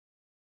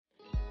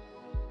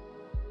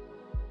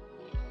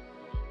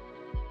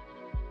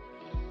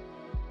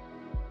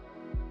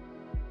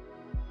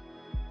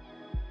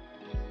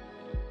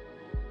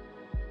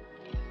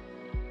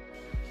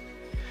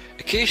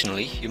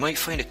Occasionally, you might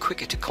find it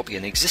quicker to copy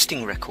an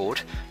existing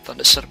record than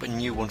to set up a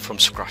new one from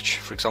scratch.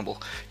 For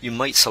example, you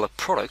might sell a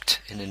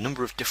product in a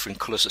number of different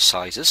colours or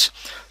sizes,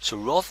 so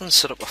rather than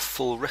set up a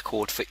full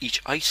record for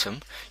each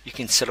item, you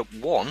can set up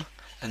one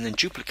and then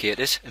duplicate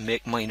it and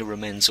make minor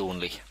amends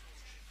only.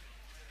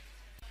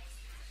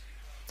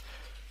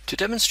 To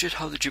demonstrate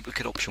how the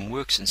duplicate option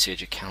works in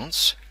Sage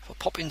Accounts, I'll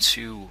pop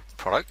into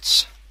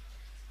Products,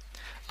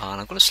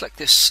 and I'm going to select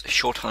this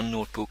shorthand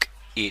notebook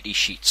 80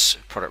 sheets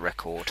product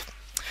record.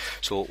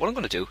 So what I'm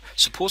going to do,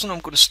 supposing I'm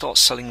going to start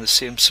selling the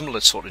similar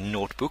sort of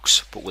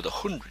notebooks but with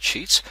 100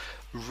 sheets,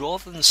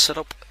 rather than set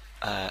up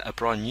a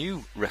brand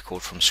new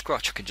record from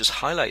scratch, I can just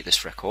highlight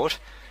this record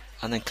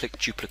and then click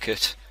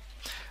duplicate,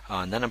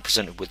 and then I'm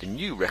presented with a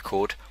new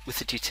record with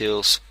the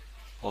details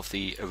of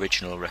the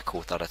original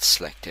record that I'd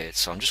selected.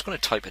 So I'm just going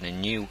to type in a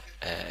new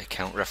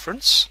account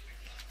reference.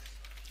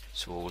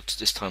 So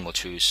this time I'll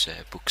choose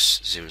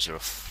books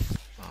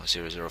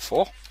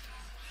 004.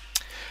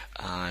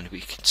 And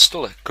we can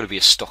still got to be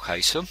a stock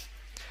item.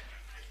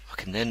 I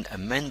can then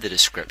amend the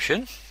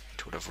description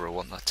to whatever I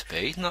want that to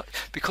be. Now,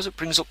 because it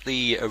brings up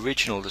the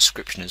original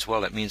description as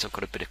well, it means I've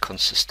got a bit of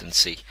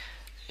consistency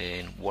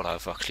in what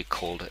I've actually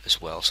called it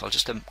as well. So I'll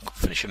just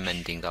finish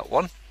amending that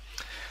one.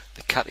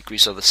 The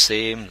categories are the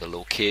same, the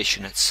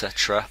location,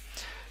 etc.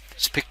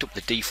 It's picked up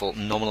the default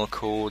nominal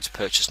codes,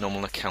 purchase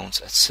nominal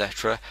accounts,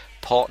 etc.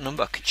 Part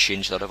number, I could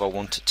change that if I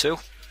wanted to.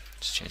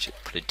 Just change it,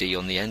 put a D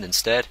on the end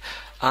instead,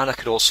 and I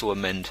could also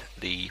amend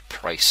the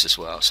price as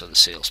well, so the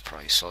sales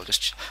price. So I'll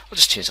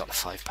just change that to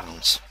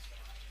 £5.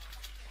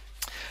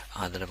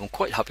 And then if I'm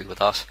quite happy with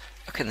that,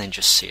 I can then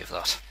just save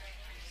that.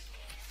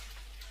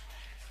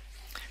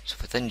 So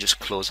if I then just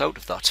close out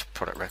of that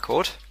product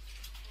record,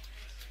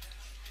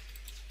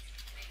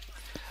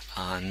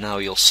 and now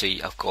you'll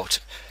see I've got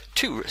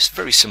two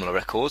very similar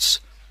records,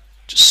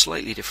 just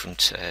slightly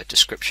different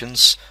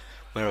descriptions,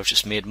 where I've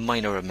just made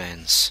minor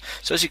amends.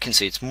 So as you can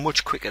see, it's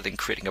much quicker than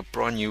creating a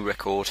brand new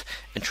record,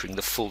 entering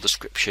the full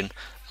description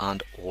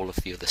and all of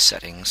the other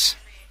settings.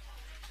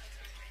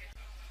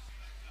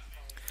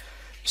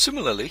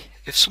 Similarly,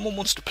 if someone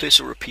wants to place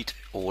a repeat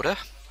order,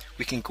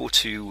 we can go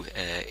to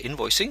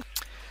invoicing,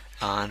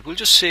 and we'll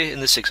just say in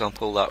this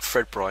example that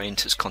Fred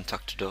Bryant has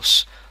contacted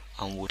us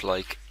and would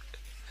like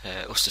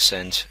us to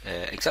send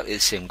exactly the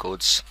same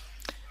goods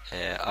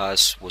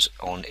as was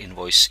on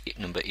invoice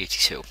number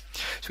 82.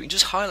 So we can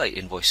just highlight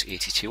invoice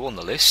 82 on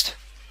the list,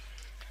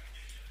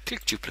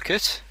 click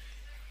duplicate,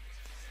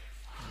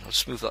 and I'll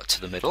just move that to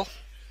the middle,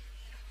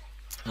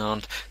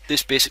 and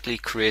this basically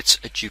creates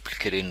a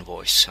duplicate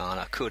invoice, and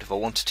I could, if I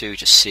wanted to,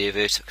 just save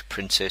it, I could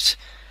print it,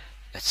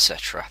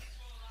 etc.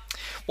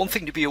 One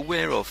thing to be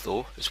aware of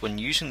though is when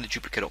using the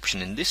duplicate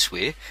option in this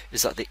way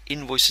is that the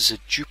invoice is a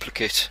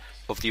duplicate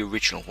of the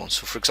original one.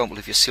 So for example,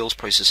 if your sales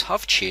prices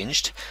have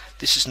changed,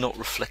 this is not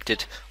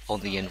reflected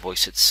on the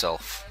invoice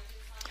itself.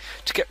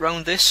 To get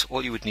around this,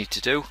 all you would need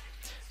to do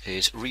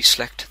is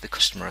reselect the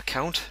customer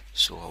account.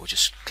 So I would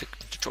just click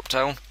the drop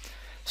down,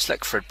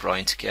 select Fred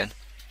Bryant again,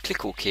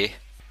 click OK,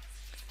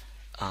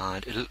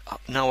 and it'll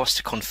now ask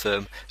to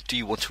confirm, do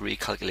you want to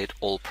recalculate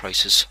all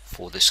prices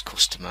for this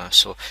customer?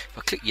 So if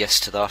I click yes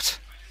to that,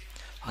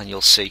 and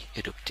you'll see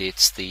it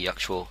updates the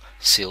actual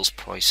sales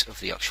price of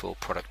the actual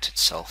product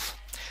itself.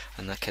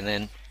 And I can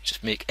then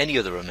just make any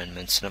other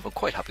amendments, and if I'm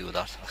quite happy with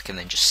that, I can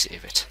then just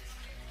save it.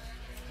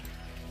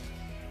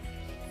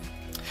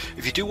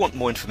 If you do want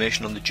more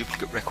information on the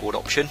duplicate record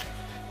option,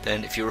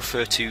 then if you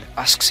refer to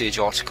Ask Sage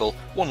article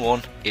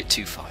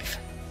 11825.